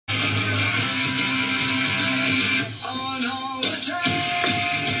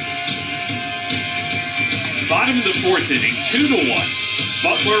in the fourth inning, 2-1.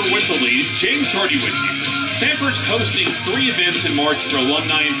 Butler with the lead. James Hardy with you. Sanford's hosting 3 events in March for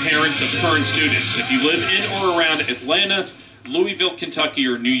alumni and parents of current students. If you live in or around Atlanta, Louisville, Kentucky,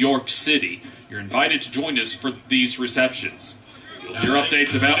 or New York City, you're invited to join us for these receptions. Your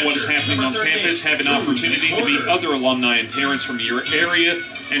updates about what is happening on campus, have an opportunity to meet other alumni and parents from your area,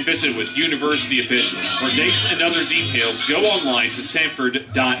 and visit with university officials. For dates and other details, go online to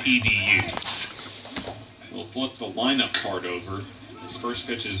sanford.edu. We'll flip the lineup card over. This first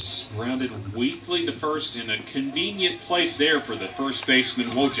pitch is grounded weakly to first in a convenient place there for the first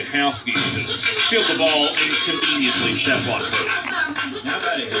baseman Wojciechowski to field the ball and conveniently step on first. Now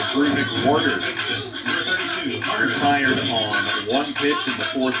batting Drew McWhorter, retired on 1 pitch in the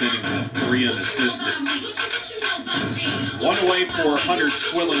fourth inning with 3 unassisted. 1 away for Hunter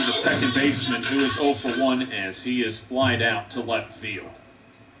Swilling, the second baseman, who is 0 for 1 as he is flied out to left field.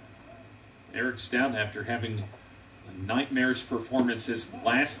 Eric Stout, after having a nightmarish performance his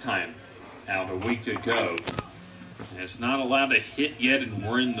last time out a week ago, has not allowed a hit yet, and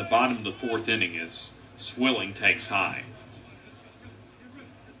we're in the bottom of the fourth inning as Swilling takes high.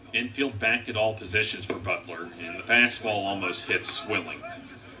 Infield back at all positions for Butler, and the fastball almost hits Swilling.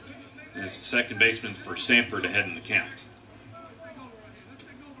 As the second baseman for Samford ahead in the count.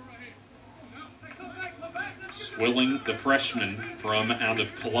 Swilling, the freshman from out of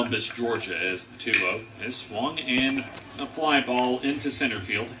Columbus, Georgia, as the 2-0 is swung, and a fly ball into center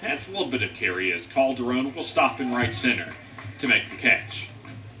field. Has a little bit of carry as Calderon will stop in right center to make the catch.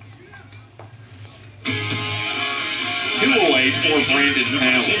 2 away for Brandon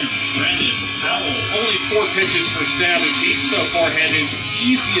Powell. Only 4 pitches for Stout, and he's so far had his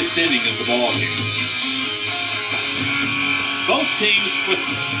easiest inning of the ball game. Both teams with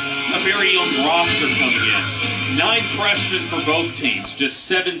a very young roster coming in. 9 freshmen for both teams, just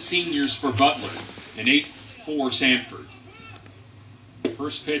 7 seniors for Butler, and 8 for Samford.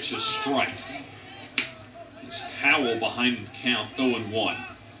 First pitch is strike. It's Powell behind the count, 0-1.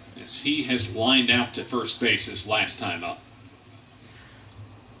 As he has lined out to first base his last time up.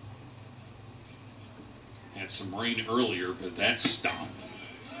 Had some rain earlier, but that stopped.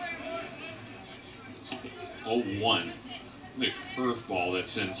 0-1. The curveball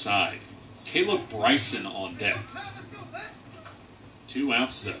that's inside. Caleb Bryson on deck. 2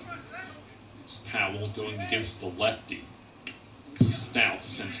 outs though. It's Powell going against the lefty. Stout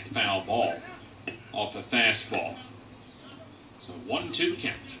sends the foul ball off a fastball. So 1-2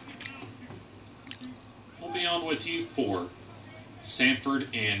 count. We'll be on with you for Samford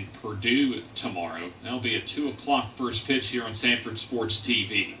and Purdue tomorrow. That'll be a 2 o'clock first pitch here on Sanford Sports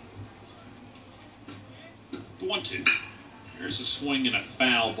TV. 1-2. There's a swing and a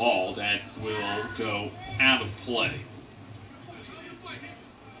foul ball that will go out of play.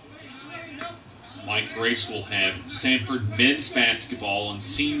 Mike Grace will have Samford men's basketball on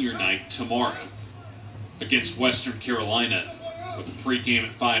senior night tomorrow against Western Carolina, with a pregame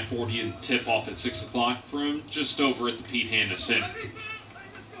at 5:40 and tip-off at 6 o'clock from just over at the Pete Hanna Center.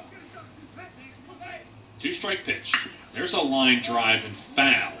 2-strike pitch. There's a line drive and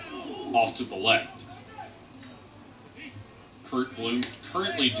foul off to the left. Kurt Bloom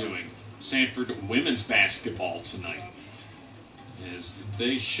currently doing Samford women's basketball tonight, as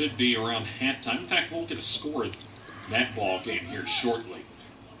they should be around halftime. In fact, we'll get a score of that ball game here shortly.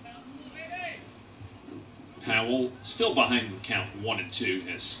 Powell still behind the count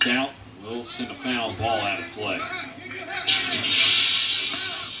 1-2 as Stout will send a foul ball out of play.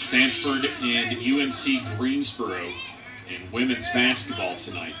 Samford and UNC Greensboro in women's basketball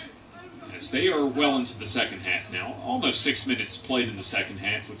tonight, as they are well into the second half now. Almost 6 minutes played in the second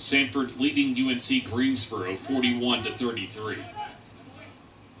half, with Samford leading UNC Greensboro 41-33.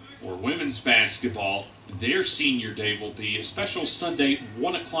 For women's basketball, their senior day will be a special Sunday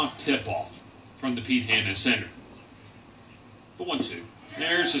 1 o'clock tip-off from the Pete Hanna Center. The 1-2.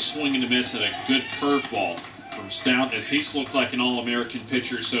 There's a swing and a miss at a good curveball from Stout, as he's looked like an All-American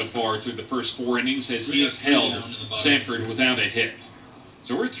pitcher so far through the first 4 innings, as he has held Samford without a hit.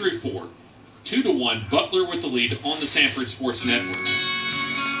 So we're through 4. 2-1, Butler with the lead on the Sanford Sports Network.